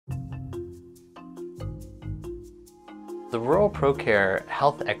The Rural ProCare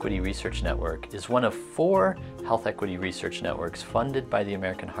Health Equity Research Network is one of 4 health equity research networks funded by the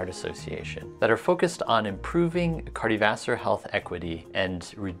American Heart Association that are focused on improving cardiovascular health equity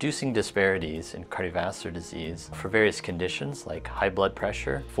and reducing disparities in cardiovascular disease for various conditions like high blood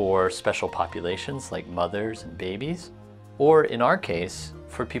pressure, for special populations like mothers and babies, or in our case,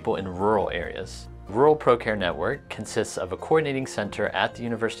 for people in rural areas. Rural ProCare Network consists of a coordinating center at the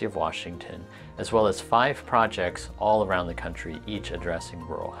University of Washington, as well as 5 projects all around the country, each addressing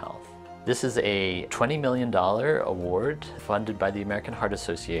rural health. This is a $20 million award funded by the American Heart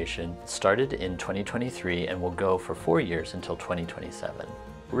Association, started in 2023 and will go for 4 years until 2027.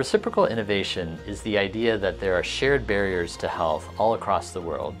 Reciprocal innovation is the idea that there are shared barriers to health all across the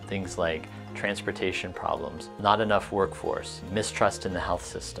world, things like transportation problems, not enough workforce, mistrust in the health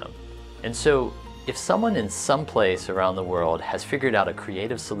system. And so, if someone in some place around the world has figured out a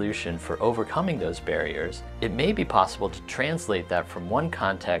creative solution for overcoming those barriers, it may be possible to translate that from one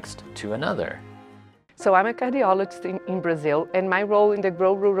context to another. So I'm a cardiologist in Brazil, and my role in the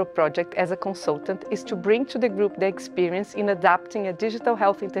Grow Rural project as a consultant is to bring to the group the experience in adapting a digital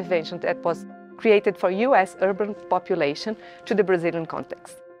health intervention that was created for US urban population to the Brazilian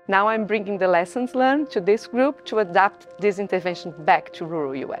context. Now I'm bringing the lessons learned to this group to adapt this intervention back to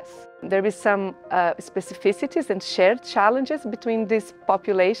rural US. There is some specificities and shared challenges between these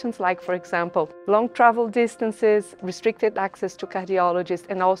populations, like, for example, long travel distances, restricted access to cardiologists,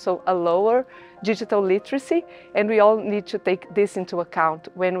 and also a lower digital literacy. And we all need to take this into account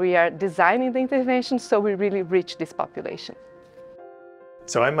when we are designing the intervention so we really reach this population.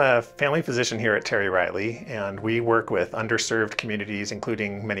 So I'm a family physician here at Terry Riley, and we work with underserved communities,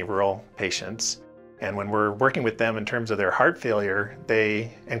 including many rural patients. And when we're working with them in terms of their heart failure,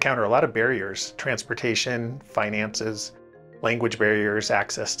 they encounter a lot of barriers: transportation, finances, language barriers,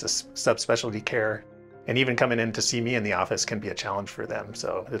 access to subspecialty care, and even coming in to see me in the office can be a challenge for them.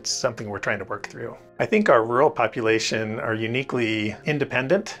 So it's something we're trying to work through. I think our rural population are uniquely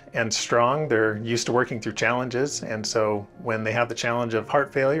independent and strong. They're used to working through challenges. And so when they have the challenge of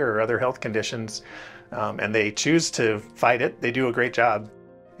heart failure or other health conditions, and they choose to fight it, they do a great job.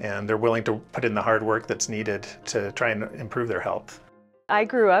 And they're willing to put in the hard work that's needed to try and improve their health. I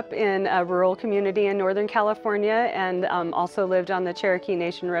grew up in a rural community in Northern California and also lived on the Cherokee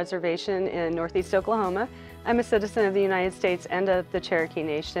Nation Reservation in Northeast Oklahoma. I'm a citizen of the United States and of the Cherokee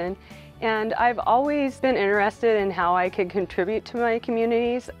Nation, and I've always been interested in how I could contribute to my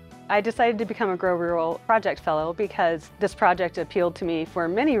communities. I decided to become a Grow Rural Project Fellow because this project appealed to me for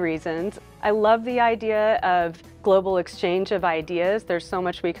many reasons. I love the idea of global exchange of ideas. There's so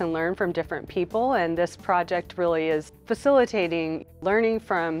much we can learn from different people, and this project really is facilitating learning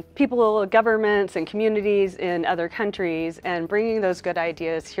from people, governments, and communities in other countries and bringing those good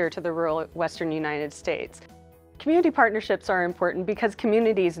ideas here to the rural Western United States. Community partnerships are important because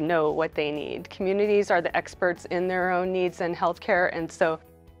communities know what they need. Communities are the experts in their own needs and healthcare, and so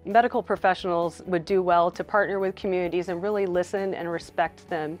medical professionals would do well to partner with communities and really listen and respect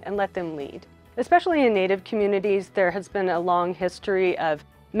them and let them lead. Especially in Native communities, there has been a long history of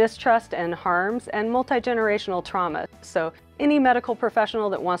mistrust and harms and multi-generational trauma. So any medical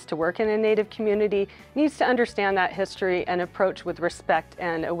professional that wants to work in a Native community needs to understand that history and approach with respect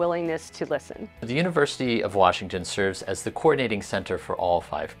and a willingness to listen. The University of Washington serves as the coordinating center for all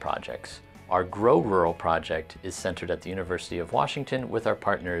 5 projects. Our Grow Rural project is centered at the University of Washington with our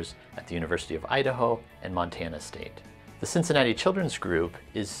partners at the University of Idaho and Montana State. The Cincinnati Children's Group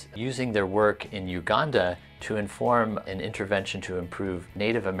is using their work in Uganda to inform an intervention to improve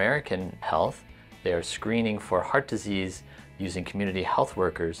Native American health. They are screening for heart disease using community health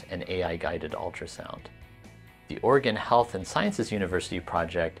workers and AI-guided ultrasound. The Oregon Health and Sciences University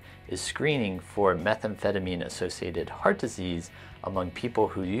project is screening for methamphetamine-associated heart disease among people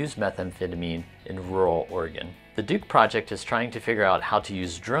who use methamphetamine in rural Oregon. The Duke project is trying to figure out how to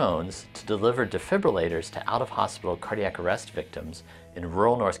use drones to deliver defibrillators to out-of-hospital cardiac arrest victims in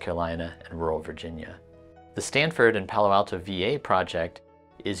rural North Carolina and rural Virginia. The Stanford and Palo Alto VA project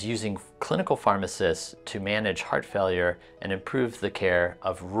is using clinical pharmacists to manage heart failure and improve the care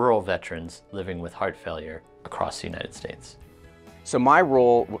of rural veterans living with heart failure across the United States. So my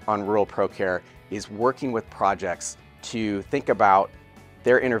role on Rural ProCare is working with projects to think about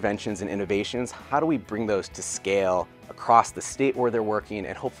their interventions and innovations. How do we bring those to scale across the state where they're working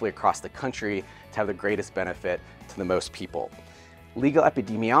and hopefully across the country to have the greatest benefit to the most people? Legal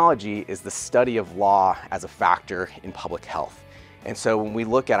epidemiology is the study of law as a factor in public health. And so when we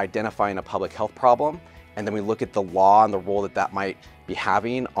look at identifying a public health problem, and then we look at the law and the role that that might be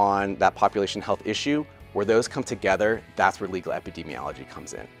having on that population health issue, where those come together, that's where legal epidemiology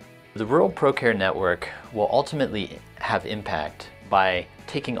comes in. The Rural ProCare Network will ultimately have impact by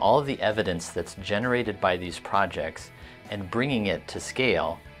taking all of the evidence that's generated by these projects and bringing it to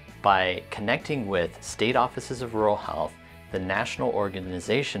scale by connecting with state offices of rural health, the National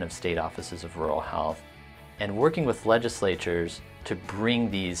Organization of State Offices of Rural Health, and working with legislatures to bring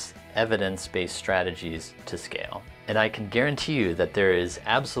these evidence-based strategies to scale. And I can guarantee you that there is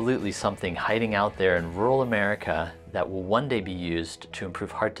absolutely something hiding out there in rural America that will one day be used to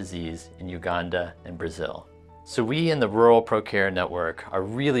improve heart disease in Uganda and Brazil. So we in the Rural ProCare Network are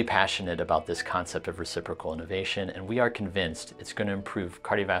really passionate about this concept of reciprocal innovation, and we are convinced it's going to improve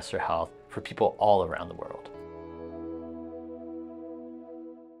cardiovascular health for people all around the world.